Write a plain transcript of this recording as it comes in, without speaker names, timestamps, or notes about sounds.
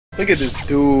Look at this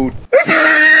dude.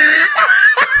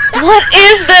 What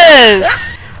is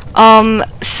this?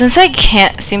 Since I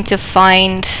can't seem to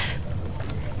find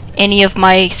any of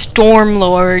my storm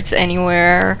lords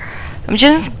anywhere, I'm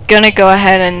just gonna go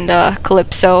ahead and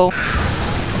Calypso.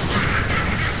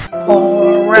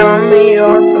 All around me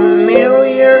are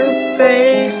familiar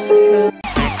faces.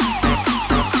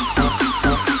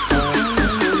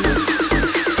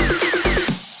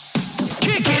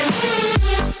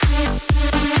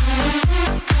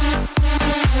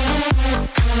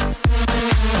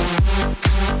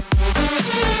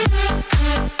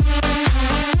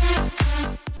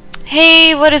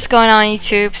 Hey, what is going on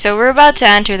YouTube? So we're about to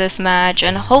enter this match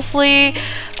and hopefully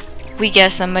we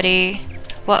get somebody.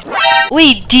 What?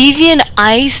 Wait, Deviant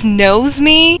Ice knows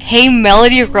me? Hey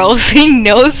Melody Rose, he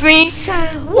knows me?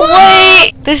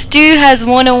 Wait! This dude has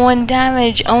 101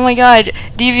 damage. Oh my god.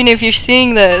 Deviant, if you're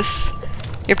seeing this,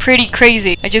 you're pretty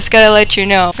crazy. I just gotta let you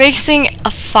know. Facing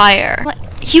a fire. What?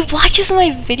 He watches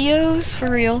my videos?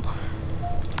 For real?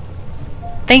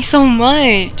 Thanks so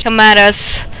much. Come at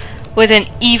us with an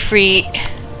Ifrit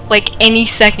like any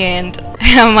second.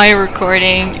 Am I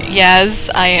recording? Yes,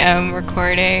 I am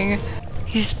recording.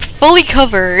 He's fully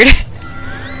covered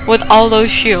with all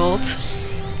those shields.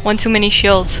 One too many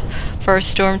shields for a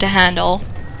storm to handle.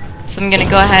 So I'm gonna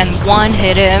go ahead and one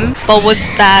hit him. But was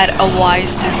that a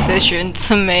wise decision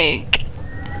to make?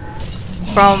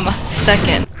 From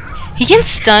second. He can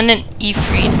stun an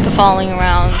Ifrit the following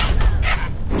round.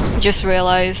 Just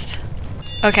realized.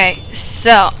 Okay,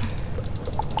 so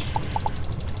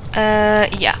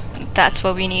yeah, that's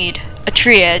what we need. A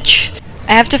triage.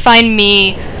 I have to find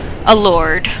me a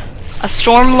lord. A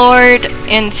storm lord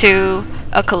into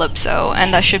a Calypso,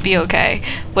 and that should be okay.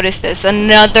 What is this?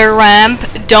 Another ramp?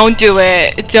 Don't do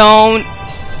it. Don't.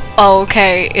 Oh,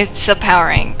 okay, it's a power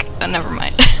rank. Oh, never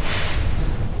mind.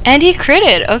 And he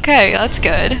critted. Okay, that's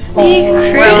good. He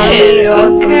critted.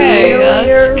 Okay,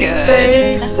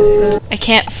 that's good. I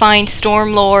can't find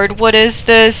Storm Lord. What is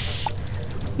this?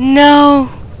 No.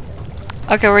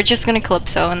 Okay, we're just gonna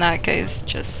Calypso in that case.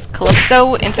 Just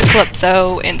Calypso into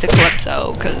Calypso into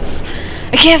Calypso, because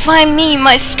I can't find me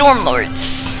my Storm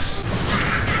Lords.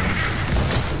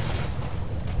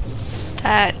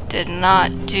 That did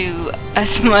not do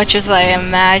as much as I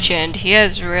imagined. He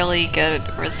has really good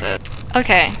resist.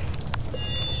 Okay.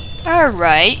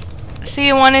 Alright. So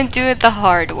you want to do it the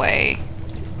hard way.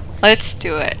 Let's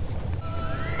do it.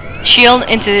 Shield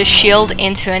into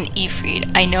an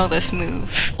Ifrit. I know this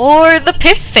move. Or the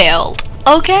pip failed.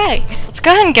 Okay. Let's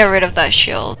go ahead and get rid of that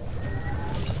shield.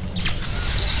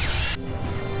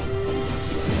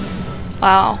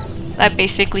 Wow. That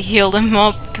basically healed him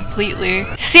up completely.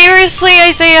 Seriously,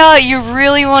 Isaiah? You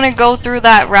really want to go through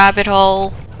that rabbit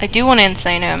hole? I do want to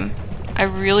insane him. I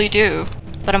really do.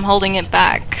 But I'm holding it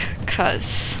back,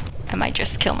 cause I might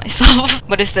just kill myself.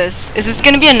 What is this? Is this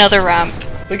gonna be another ramp?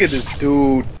 Look at this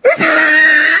dude.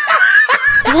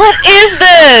 What is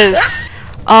this?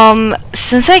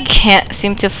 Since I can't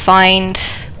seem to find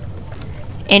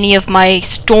any of my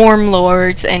storm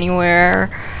lords anywhere,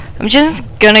 I'm just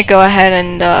gonna go ahead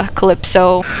and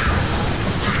Calypso.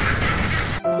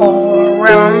 All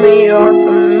around me are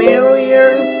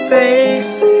familiar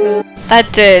faces.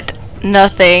 That did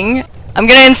nothing. I'm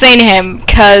gonna insane him,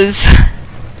 cause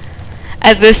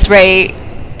at this rate,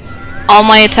 all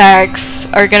my attacks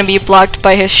are gonna be blocked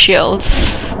by his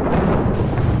shields.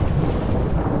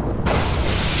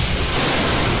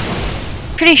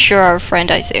 Pretty sure our friend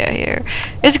Isaiah here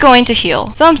is going to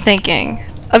heal, so I'm thinking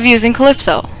of using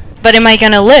Calypso. But am I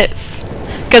gonna live?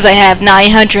 Cause I have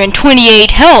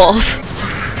 928 health!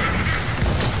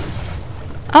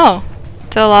 Oh,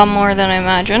 it's a lot more than I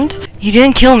imagined. He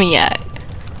didn't kill me yet.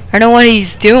 I don't know what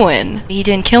he's doing. He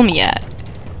didn't kill me yet.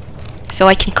 So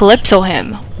I can Calypso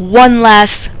him one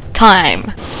last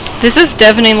time. This is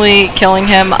definitely killing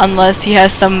him unless he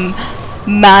has some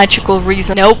magical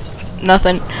reason. Nope,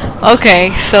 nothing.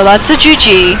 Okay, so that's a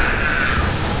GG.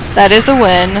 That is a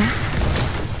win.